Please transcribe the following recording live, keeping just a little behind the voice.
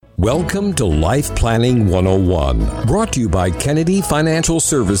Welcome to Life Planning 101, brought to you by Kennedy Financial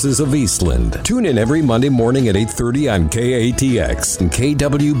Services of Eastland. Tune in every Monday morning at 8:30 on KATX and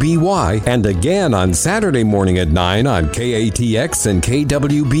KWBY, and again on Saturday morning at 9 on KATX and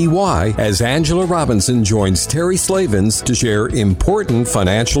KWBY as Angela Robinson joins Terry Slavens to share important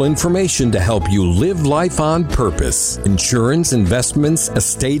financial information to help you live life on purpose. Insurance, investments,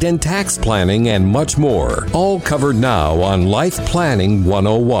 estate and tax planning, and much more. All covered now on Life Planning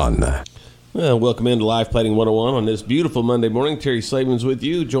 101. Well, welcome into Life Planning 101 on this beautiful Monday morning. Terry Slavens with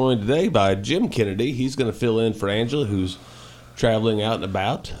you, joined today by Jim Kennedy. He's going to fill in for Angela, who's traveling out and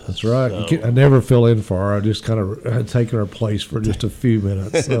about. That's right. So, I never fill in for her. I just kind of taken her place for just a few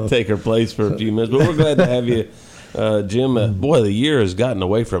minutes. So. Take her place for a few minutes. But we're glad to have you, Jim. Boy, the year has gotten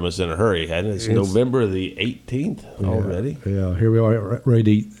away from us in a hurry, hasn't it? It's November the 18th already. Yeah, here we are ready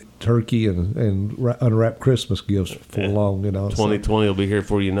to eat turkey and unwrap Christmas gifts for long. 2020 will be here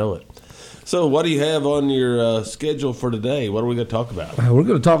before you know it. So what do you have on your schedule for today? What are we going to talk about? We're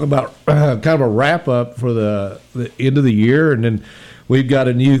going to talk about kind of a wrap-up for the end of the year, and then we've got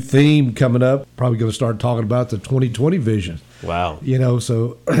a new theme coming up. Probably going to start talking about the 2020 vision. Wow.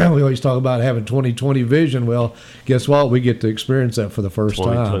 So we always talk about having 2020 vision. Well, guess what? We get to experience that for the first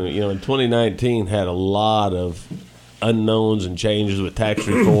time. 2019 had a lot of unknowns and changes with tax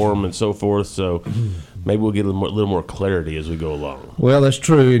reform and so forth, so maybe we'll get a little more clarity as we go along. Well, that's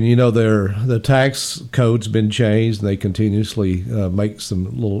true, and the tax code's been changed, and they continuously make some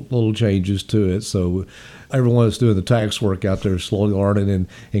little changes to it, so everyone that's doing the tax work out there is slowly learning, and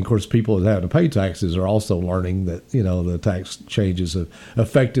of course people that have to pay taxes are also learning that the tax changes have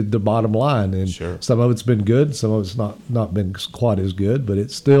affected the bottom line, and sure. Some of it's been good, some of it's not been quite as good, but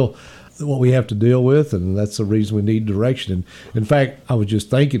it's still what we have to deal with, and that's the reason we need direction. And in fact, I was just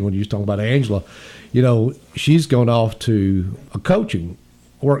thinking when you was talking about Angela, she's gone off to a coaching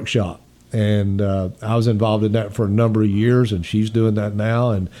workshop, and I was involved in that for a number of years, and she's doing that now.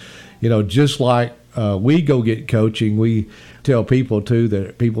 And just like we go get coaching, we tell people too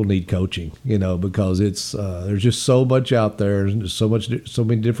that people need coaching, because it's there's just so much out there, and there's so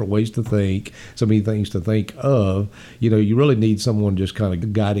many different ways to think, so many things to think of. You really need someone just kind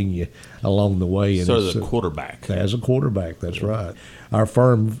of guiding you along the way. And so the quarterback. As a quarterback, that's right. Our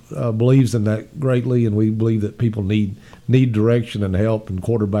firm believes in that greatly, and we believe that people need direction and help and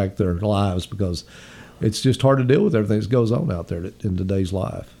quarterback their lives, because it's just hard to deal with everything that goes on out there in today's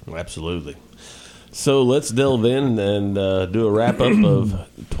life. Absolutely. So let's delve in and do a wrap-up of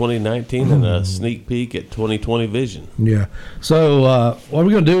 2019 and a sneak peek at 2020 vision. Yeah. So what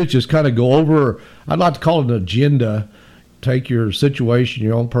we're going to do is just kind of go over, I'd like to call it an agenda. Take your situation,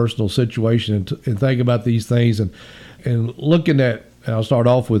 your own personal situation, and think about these things. And looking at, I'll start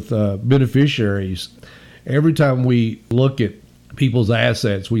off with beneficiaries. Every time we look at people's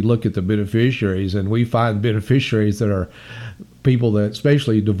assets, we look at the beneficiaries, and we find beneficiaries that are people that,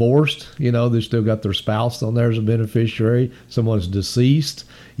 especially divorced, they still got their spouse on there as a beneficiary. Someone's deceased,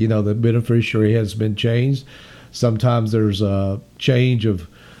 the beneficiary has been changed. Sometimes there's a change of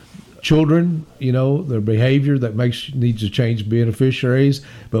children, their behavior that needs to change beneficiaries,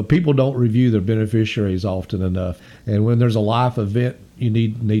 but people don't review their beneficiaries often enough. And when there's a life event, you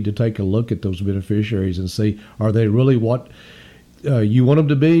need to take a look at those beneficiaries and see, are they really what you want them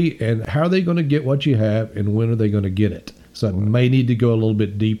to be, and how are they going to get what you have, and when are they going to get it? So it may need to go a little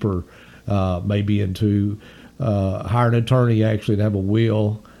bit deeper, maybe into hire an attorney actually to have a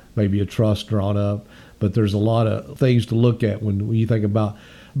will, maybe a trust drawn up. But there's a lot of things to look at when you think about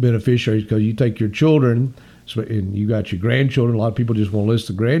beneficiaries, because you take your children and you got your grandchildren. A lot of people just want to list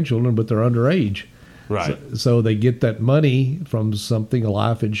the grandchildren, but they're underage. Right. So they get that money from something, a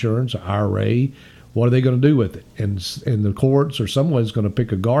life insurance, IRA. What are they going to do with it? And the courts or someone's going to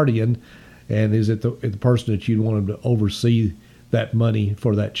pick a guardian. And is it the person that you'd want them to oversee that money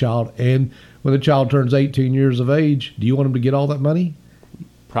for that child? And when the child turns 18 years of age, do you want them to get all that money?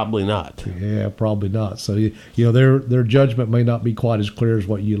 Probably not. Yeah, probably not. So, their judgment may not be quite as clear as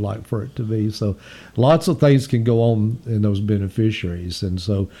what you'd like for it to be. So lots of things can go on in those beneficiaries. And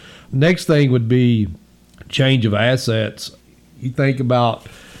so next thing would be change of assets. You think about,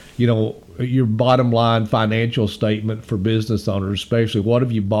 your bottom line financial statement for business owners, especially what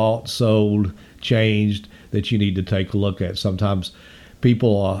have you bought, sold, changed that you need to take a look at. Sometimes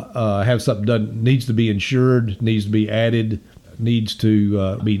people have something done, needs to be insured, needs to be added, needs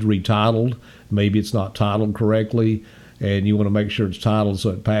to be retitled. Maybe it's not titled correctly, and you want to make sure it's titled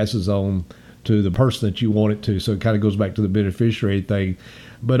so it passes on to the person that you want it to. So it kind of goes back to the beneficiary thing.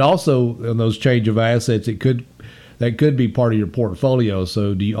 But also in those change of assets, that could be part of your portfolio.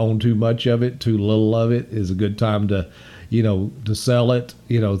 So do you own too much of it, too little of it? Is a good time to, to sell it,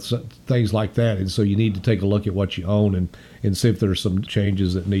 things like that. And so you need to take a look at what you own and see if there's some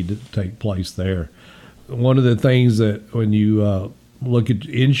changes that need to take place there. One of the things that when you look at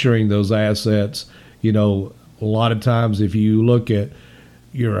insuring those assets, a lot of times if you look at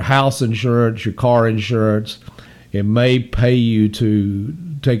your house insurance, your car insurance, it may pay you to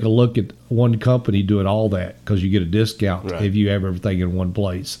take a look at one company doing all that because you get a discount if you have everything in one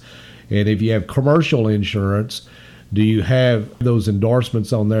place. And if you have commercial insurance, do you have those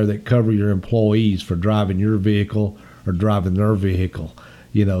endorsements on there that cover your employees for driving your vehicle or driving their vehicle?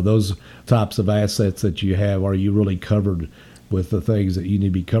 Those types of assets that you have, are you really covered with the things that you need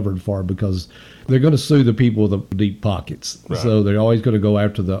to be covered for? Because they're going to sue the people with the deep pockets. Right. So they're always going to go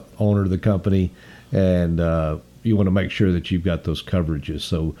after the owner of the company, and you want to make sure that you've got those coverages.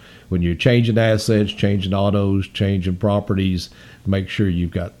 So when you're changing assets, changing autos, changing properties, make sure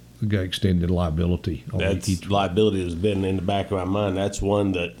you've got extended liability. That's liability has been in the back of my mind. That's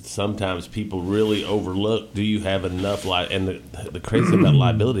one that sometimes people really overlook. Do you have enough and the crazy thing about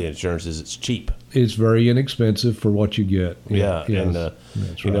liability insurance is it's cheap. It's very inexpensive for what you get. Yeah, yes. And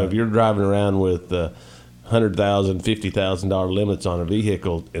that's right. If you're driving around with $100,000, $50,000 limits on a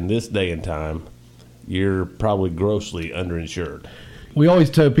vehicle in this day and time, you're probably grossly underinsured. We always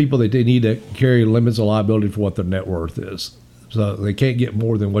tell people that they need to carry limits of liability for what their net worth is. So they can't get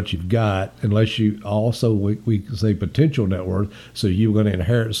more than what you've got unless you also, we can say potential net worth. So you're going to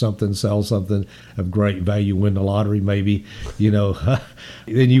inherit something, sell something of great value, win the lottery maybe, then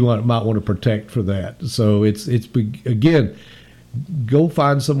you might want to protect for that. So it's again, go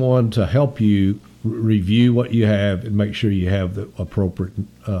find someone to help you review what you have and make sure you have the appropriate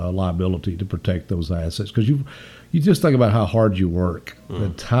liability to protect those assets. Because you just think about how hard you work, the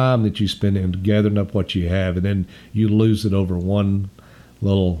time that you spend in gathering up what you have, and then you lose it over one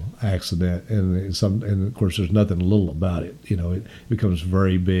little accident. And of course, there's nothing little about it. It becomes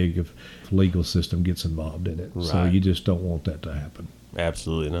very big if the legal system gets involved in it. Right. So you just don't want that to happen.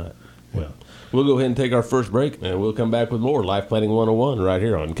 Absolutely not. Well, we'll go ahead and take our first break, and we'll come back with more Life Planning 101 right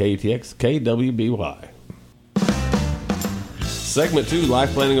here on KATX KWBY. Segment 2,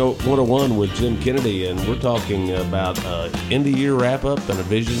 Life Planning 101 with Jim Kennedy, and we're talking about end-of-year wrap-up and a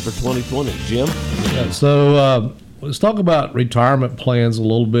vision for 2020. Jim? Yeah, so let's talk about retirement plans a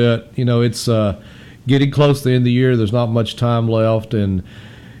little bit. It's getting close to the end of the year. There's not much time left, and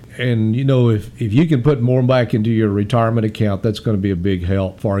if you can put more back into your retirement account, that's going to be a big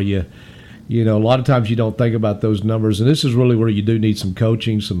help for you. A lot of times you don't think about those numbers, and this is really where you do need some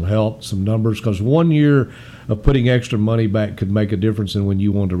coaching, some help, some numbers, because 1 year of putting extra money back could make a difference in when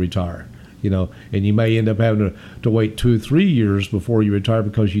you want to retire, and you may end up having to wait 2 or 3 years before you retire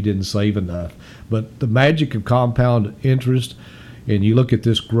because you didn't save enough. But the magic of compound interest, and you look at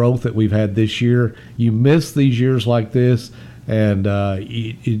this growth that we've had this year, you miss these years like this, and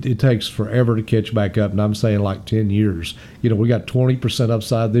it takes forever to catch back up, and I'm saying like 10 years. We got 20%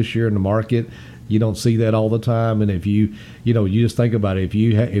 upside this year in the market. You don't see that all the time, and if you just think about it,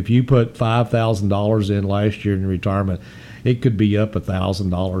 if you put $5,000 in last year in retirement, it could be up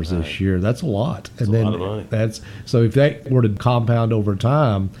 $1,000 this year. That's a lot. That's a lot of money. So if that were to compound over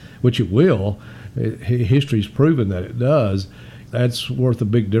time, which it will, history's proven that it does. That's worth a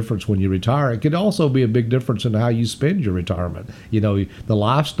big difference when you retire. It could also be a big difference in how you spend your retirement. The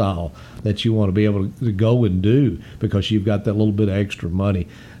lifestyle that you want to be able to go and do because you've got that little bit of extra money.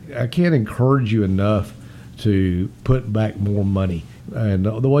 I can't encourage you enough to put back more money. And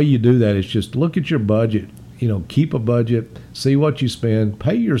the way you do that is just look at your budget. Keep a budget, see what you spend,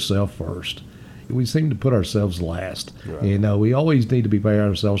 pay yourself first. We seem to put ourselves last. Right. We always need to be paying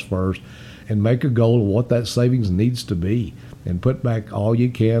ourselves first and make a goal of what that savings needs to be. And put back all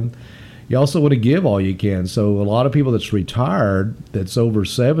you can. You also want to give all you can. So a lot of people that's retired, that's over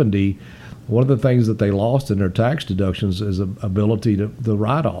 70, one of the things that they lost in their tax deductions is the ability to the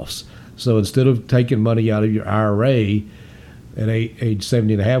write-offs. So instead of taking money out of your IRA at age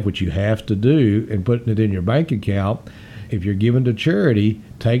 70 and a half, which you have to do, and putting it in your bank account, if you're giving to charity,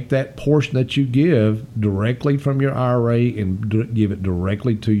 take that portion that you give directly from your IRA and give it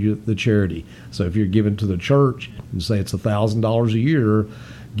directly to the charity. So if you're giving to the church and say it's $1,000 a year,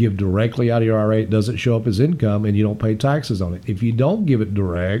 give directly out of your IRA. It doesn't show up as income and you don't pay taxes on it. If you don't give it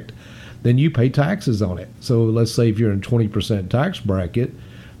direct, then you pay taxes on it. So let's say if you're in 20% tax bracket,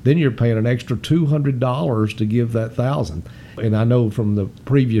 then you're paying an extra $200 to give that $1,000. And I know from the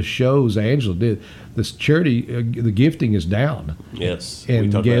previous shows Angela did, this charity, the gifting is down. Yes, and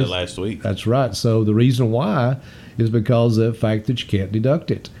we talked about it last week. That's right. So the reason why is because of the fact that you can't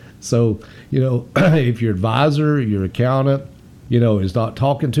deduct it. So, if your advisor, your accountant, is not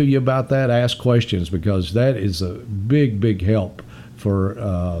talking to you about that, ask questions, because that is a big help for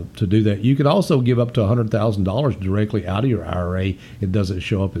to do that. You can also give up to $100,000 directly out of your IRA. It doesn't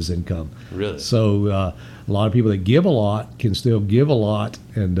show up as income. Really? So a lot of people that give a lot can still give a lot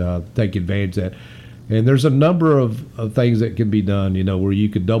and take advantage of that. And there's a number of things that can be done, where you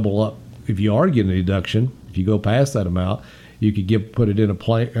could double up if you are getting a deduction. If you go past that amount, you could put it in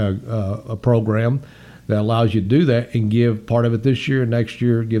a program that allows you to do that and give part of it this year, next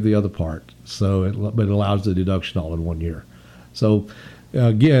year give the other part. But it allows the deduction all in 1 year. So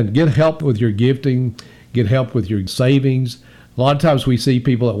again, get help with your gifting, get help with your savings. A lot of times we see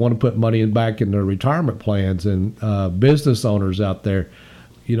people that want to put money back in their retirement plans, and business owners out there,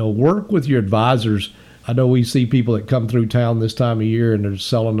 work with your advisors. I know we see people that come through town this time of year and they're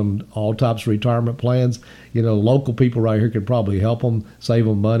selling them all types of retirement plans. Local people right here can probably help them, save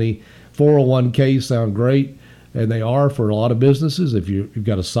them money. 401ks sound great, and they are for a lot of businesses. If you've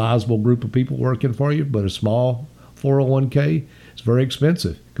got a sizable group of people working for you, but a small 401k, it's very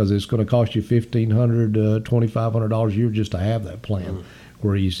expensive because it's going to cost you $1,500 to $2,500 a year just to have that plan. Mm-hmm.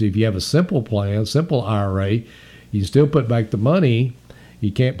 Where you see if you have a simple plan, simple IRA, you can still put back the money.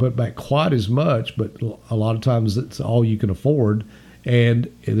 You can't put back quite as much, but a lot of times it's all you can afford, and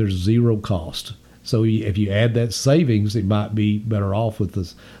there's zero cost. So if you add that savings, it might be better off with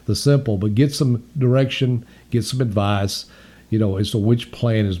the simple. But get some direction, get some advice, as to which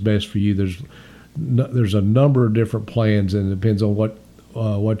plan is best for you. There's a number of different plans, and it depends on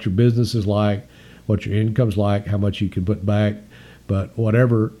what your business is like, what your income's like, how much you can put back. But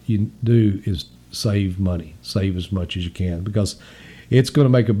whatever you do is save money, save as much as you can, because it's going to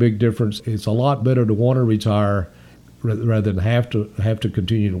make a big difference. It's a lot better to want to retire rather than have to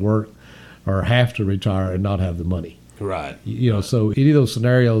continue to work, or have to retire and not have the money. Right. So any of those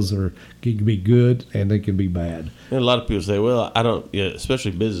scenarios can be good and they can be bad. And a lot of people say, well, I don't,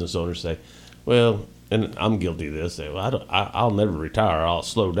 especially business owners say, well, and I'm guilty of this, say, well, I'll never retire, I'll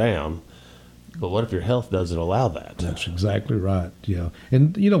slow down. But what if your health doesn't allow that? That's exactly right. Yeah.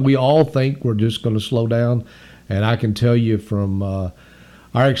 And, we all think we're just going to slow down. And I can tell you from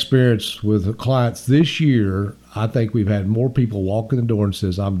our experience with clients this year, I think we've had more people walk in the door and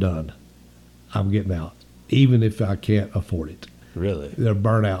says, I'm done. I'm getting out, even if I can't afford it. Really? They're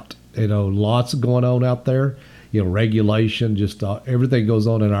burnt out. Lots going on out there. Regulation, just everything goes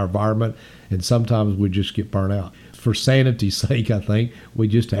on in our environment, and sometimes we just get burnt out. For sanity's sake, I think we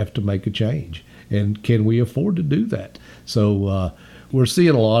just have to make a change. And can we afford to do that? So we're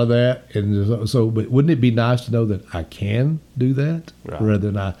seeing a lot of that. And but wouldn't it be nice to know that I can do that, right,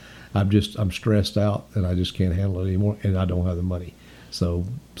 rather than I'm stressed out and I just can't handle it anymore and I don't have the money. So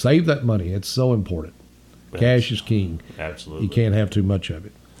save that money. It's so important. Cash is king. Absolutely. You can't have too much of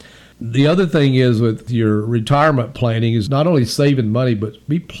it. The other thing is with your retirement planning is not only saving money, but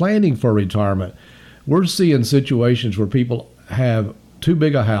be planning for retirement. We're seeing situations where people have too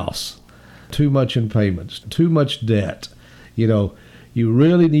big a house, too much in payments, too much debt. You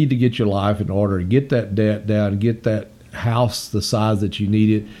really need to get your life in order, get that debt down, get that house the size that you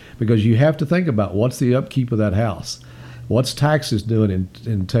need it, because you have to think about what's the upkeep of that house. What's taxes doing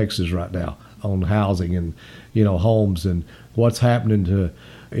in Texas right now on housing and, homes, and what's happening to it?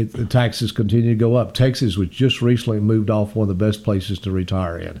 The taxes continue to go up. Texas was just recently moved off one of the best places to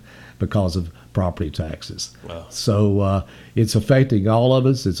retire in because of property taxes. Wow. So it's affecting all of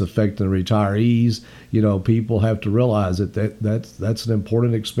us. It's affecting the retirees. People have to realize that's an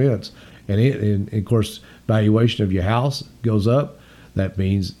important expense. And of course, valuation of your house goes up. That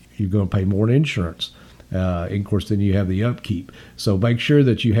means you're going to pay more in insurance. And of course, then you have the upkeep. So make sure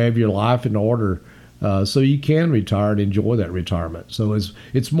that you have your life in order so you can retire and enjoy that retirement. So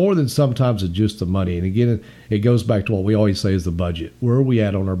it's more than sometimes it's just the money. And again, it goes back to what we always say is the budget. Where are we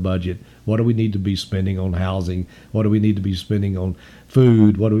at on our budget? What do we need to be spending on housing? What do we need to be spending on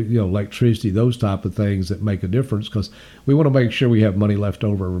food? What do we, electricity? Those type of things that make a difference, because we want to make sure we have money left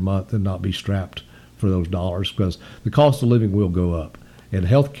over every month and not be strapped for those dollars, because the cost of living will go up, and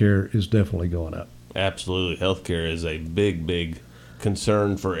healthcare is definitely going up. Absolutely. Healthcare is a big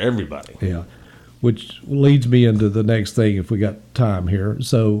concern for everybody. Yeah. Which leads me into the next thing if we got time here.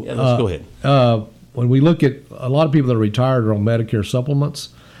 So yeah, let's go ahead. When we look at a lot of people that are retired are on Medicare supplements,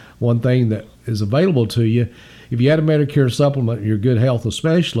 one thing that is available to you, if you had a Medicare supplement, your good health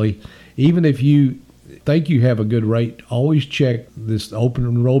especially, even if you think you have a good rate, always check this open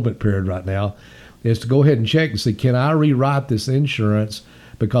enrollment period right now, is to go ahead and check and see, can I rewrite this insurance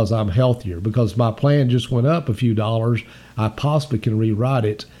because I'm healthier? Because my plan just went up a few dollars, I possibly can rewrite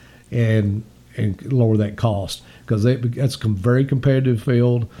it and lower that cost, because that's a very competitive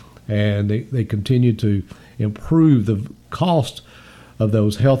field, and they continue to improve the cost of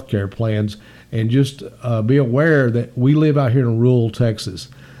those health care plans. And just be aware that we live out here in rural Texas.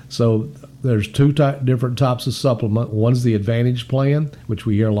 So there's two different types of supplement. One's the Advantage plan, which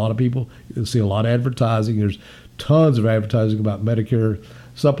we hear a lot of people, you see a lot of advertising. There's tons of advertising about Medicare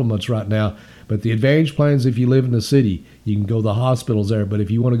supplements right now. But the Advantage plans, if you live in the city, you can go to the hospitals there. But if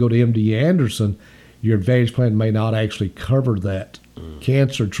you want to go to MD Anderson, your Advantage plan may not actually cover that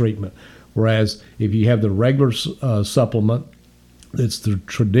cancer treatment. Whereas if you have the regular supplement, it's the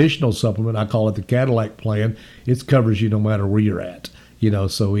traditional supplement, I call it the Cadillac plan, it covers you no matter where you're at.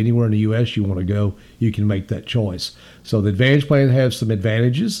 So anywhere in the U.S. you want to go, you can make that choice. So the Advantage plan has some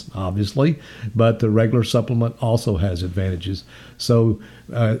advantages, obviously, but the regular supplement also has advantages. So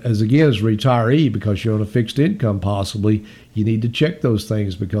as a retiree, because you're on a fixed income possibly, you need to check those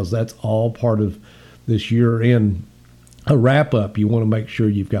things because that's all part of this year-end wrap-up. You want to make sure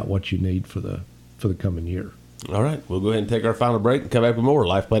you've got what you need for the coming year. All right, we'll go ahead and take our final break and come back with more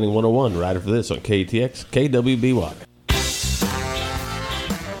Life Planning 101 right after this on KTX, KWBY.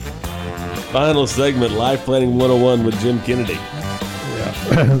 Final segment, Life Planning 101 with Jim Kennedy.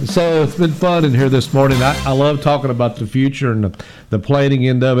 Yeah. So it's been fun in here this morning. I love talking about the future and the planning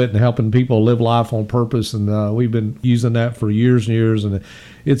end of it and helping people live life on purpose. And we've been using that for years and years. And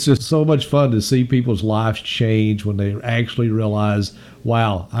it's just so much fun to see people's lives change when they actually realize,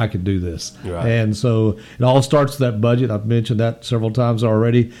 wow, I can do this. Right. And so it all starts with that budget. I've mentioned that several times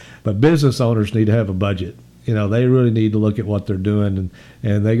already. But business owners need to have a budget. They really need to look at what they're doing,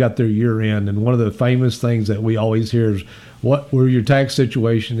 and they got their year end. And one of the famous things that we always hear is where your tax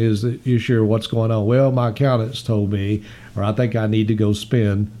situation is this year, what's going on? Well, my accountant's told me, or I think I need to go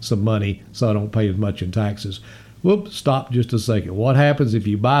spend some money so I don't pay as much in taxes. Whoops, stop just a second. What happens if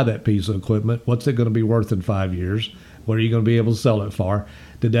you buy that piece of equipment? What's it going to be worth in 5 years? What are you going to be able to sell it for?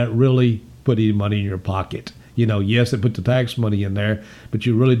 Did that really put any money in your pocket? Yes, it put the tax money in there, but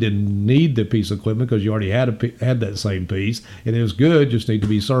you really didn't need the piece of equipment because you already had that same piece, and it was good, just need to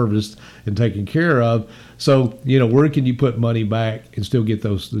be serviced and taken care of. So, where can you put money back and still get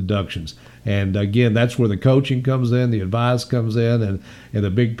those deductions? And again, that's where the coaching comes in, the advice comes in, and the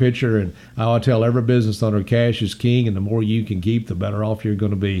big picture. And I tell every business owner, cash is king, and the more you can keep, the better off you're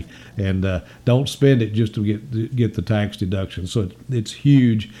going to be. And don't spend it just to get the tax deduction. So it's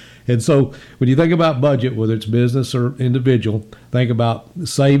huge. And so when you think about budget, whether it's business or individual, think about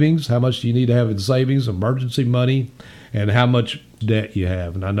savings. How much do you need to have in savings, emergency money, and how much debt you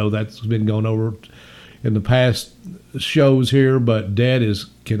have? And I know that's been going over in the past shows here, but debt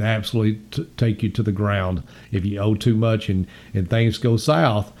can absolutely take you to the ground if you owe too much and things go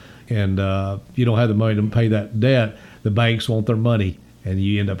south and you don't have the money to pay that debt. The banks want their money, and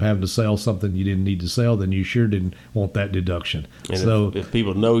you end up having to sell something you didn't need to sell, then you sure didn't want that deduction. And so if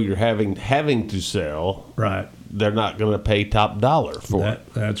people know you're having to sell, right, they're not going to pay top dollar for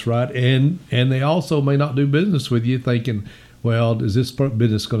it. That's right, and they also may not do business with you thinking, well, is this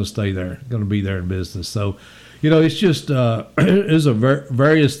business going to stay there, going to be there in business? So, it's just there's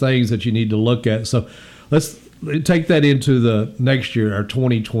various things that you need to look at. So let's take that into the next year, our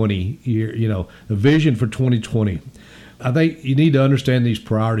 2020 year, the vision for 2020. I think you need to understand these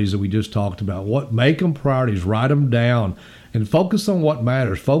priorities that we just talked about. Make them priorities, write them down, and focus on what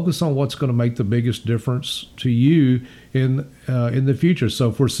matters. Focus on what's going to make the biggest difference to you in the future. So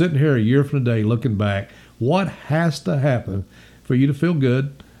if we're sitting here a year from today looking back, what has to happen for you to feel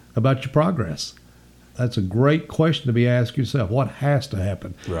good about your progress? That's a great question to be asking yourself. What has to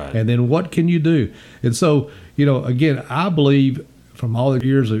happen? Right. And then what can you do? And so, again, I believe from all the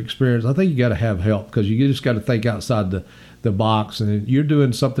years of experience, I think you got to have help because you just got to think outside the box. And you're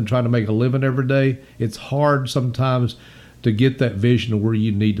doing something, trying to make a living every day. It's hard sometimes to get that vision of where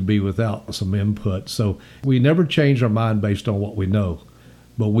you need to be without some input. So we never change our mind based on what we know,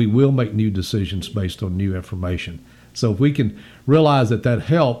 but we will make new decisions based on new information. So if we can realize that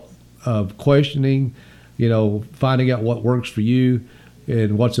help of questioning, finding out what works for you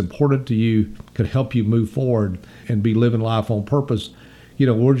and what's important to you could help you move forward and be living life on purpose.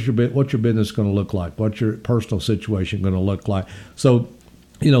 What's your business going to look like? What's your personal situation going to look like? So,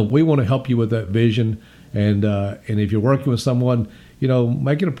 we want to help you with that vision. And if you're working with someone,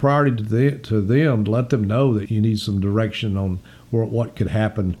 make it a priority to them to let them know that you need some direction on what could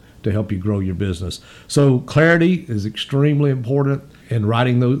happen to help you grow your business. So clarity is extremely important, and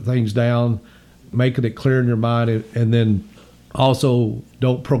writing those things down, making it clear in your mind, and then also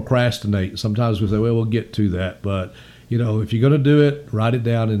don't procrastinate. Sometimes we say, well, we'll get to that, but if you're going to do it, write it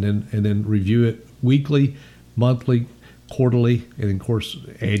down and then review it weekly, monthly, quarterly, and of course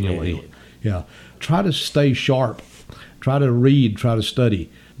annually. Yeah. Try to stay sharp. Try to read, try to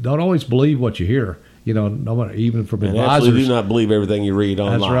study. Don't always believe what you hear. No matter, even from And advisors. absolutely do not believe everything you read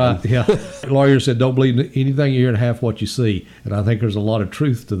online. That's right. Yeah. Lawyers said don't believe anything you hear and half what you see, and I think there's a lot of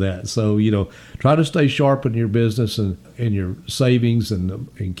truth to that. So try to stay sharp in your business and in your savings,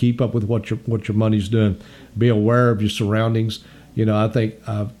 and keep up with what your money's doing. Be aware of your surroundings. I think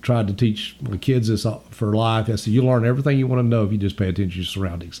I've tried to teach my kids this for life. I said you learn everything you want to know if you just pay attention to your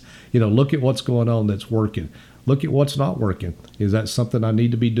surroundings. Look at what's going on that's working. Look at what's not working. Is that something I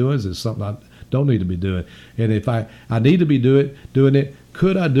need to be doing? Is it something I don't need to be doing? And if I need to be doing it,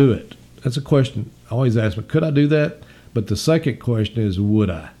 could I do it? That's a question I always ask me. Could I do that? But the second question is, would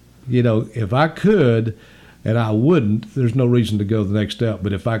I? If I could and I wouldn't, there's no reason to go to the next step.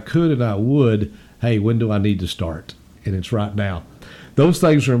 But if I could and I would, hey, when do I need to start? And it's right now. Those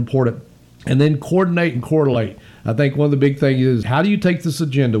things are important. And then coordinate and correlate. I think one of the big things is, how do you take this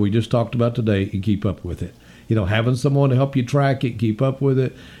agenda we just talked about today and keep up with it? Having someone to help you track it, keep up with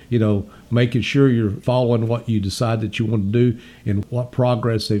it, making sure you're following what you decide that you want to do, and what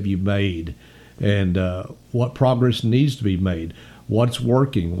progress have you made, and what progress needs to be made, what's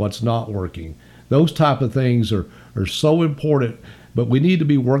working, what's not working. Those type of things are so important, but we need to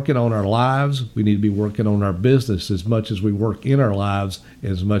be working on our lives. We need to be working on our business as much as we work in our lives,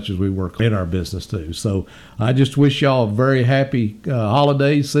 as much as we work in our business too. So I just wish y'all a very happy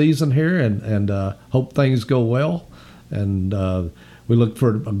holiday season here, and hope things go well. And we look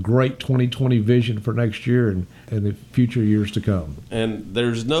for a great 2020 vision for next year and the future years to come. And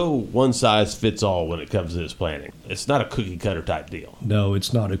there's no one size fits all when it comes to this planning. It's not a cookie cutter type deal. No,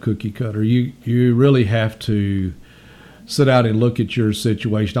 it's not a cookie cutter. You really have to sit out and look at your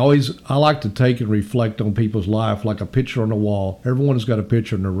situation. I like to take and reflect on people's life like a picture on the wall. Everyone's got a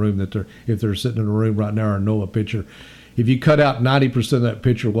picture in their room if they're sitting in a room right now or know a picture. If you cut out 90% of that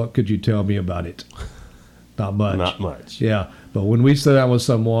picture, what could you tell me about it? Not much. Not much. Yeah. But when we sit down with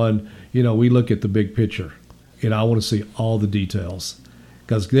someone, we look at the big picture, and I want to see all the details,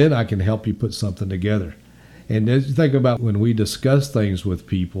 because then I can help you put something together. And as you think about when we discuss things with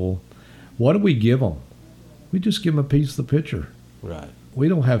people, what do we give them? We just give them a piece of the picture. Right. We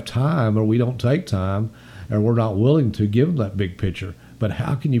don't have time, or we don't take time, or we're not willing to give them that big picture. But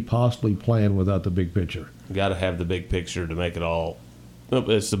how can you possibly plan without the big picture? You got to have the big picture to make it all.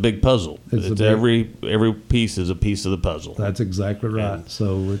 It's the big puzzle. It's every piece is a piece of the puzzle. That's exactly right. And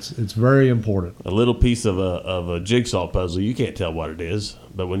so it's very important. A little piece of a jigsaw puzzle, you can't tell what it is,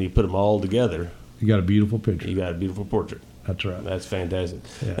 but when you put them all together, you got a beautiful picture. You got a beautiful portrait. That's right. That's fantastic.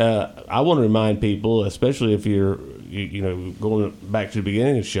 Yeah. I want to remind people, especially if you're going back to the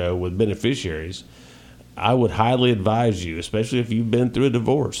beginning of the show with beneficiaries, I would highly advise you, especially if you've been through a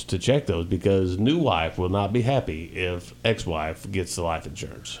divorce, to check those, because new wife will not be happy if ex-wife gets the life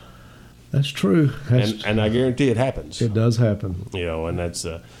insurance. That's true. And I guarantee it happens. It does happen. And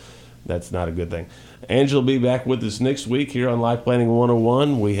that's not a good thing. Angela will be back with us next week here on Life Planning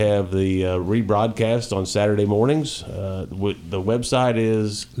 101. We have the rebroadcast on Saturday mornings. The website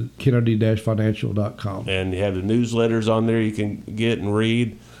is Kennedy-financial.com. And you have the newsletters on there you can get and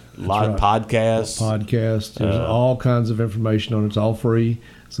read. Live podcasts. There's all kinds of information on it. It's all free.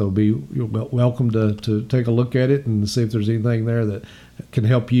 So you're welcome to take a look at it and see if there's anything there that can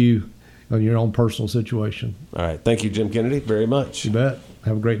help you on your own personal situation. All right. Thank you, Jim Kennedy, very much. You bet.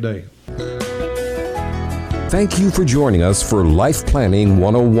 Have a great day. Thank you for joining us for Life Planning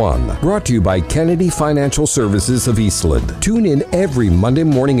 101, brought to you by Kennedy Financial Services of Eastland. Tune in every Monday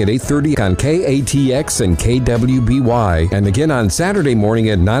morning at 8:30 on KATX and KWBY, and again on Saturday morning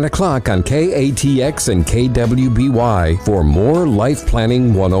at 9 o'clock on KATX and KWBY for more Life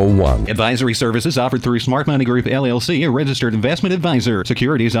Planning 101. Advisory services offered through Smart Money Group, LLC, a registered investment advisor.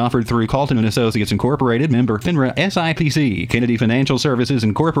 Securities offered through Calton & Associates Incorporated, member FINRA SIPC. Kennedy Financial Services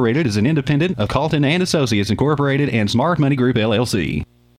Incorporated is an independent of Calton & Associates Incorporated and Smart Money Group, LLC.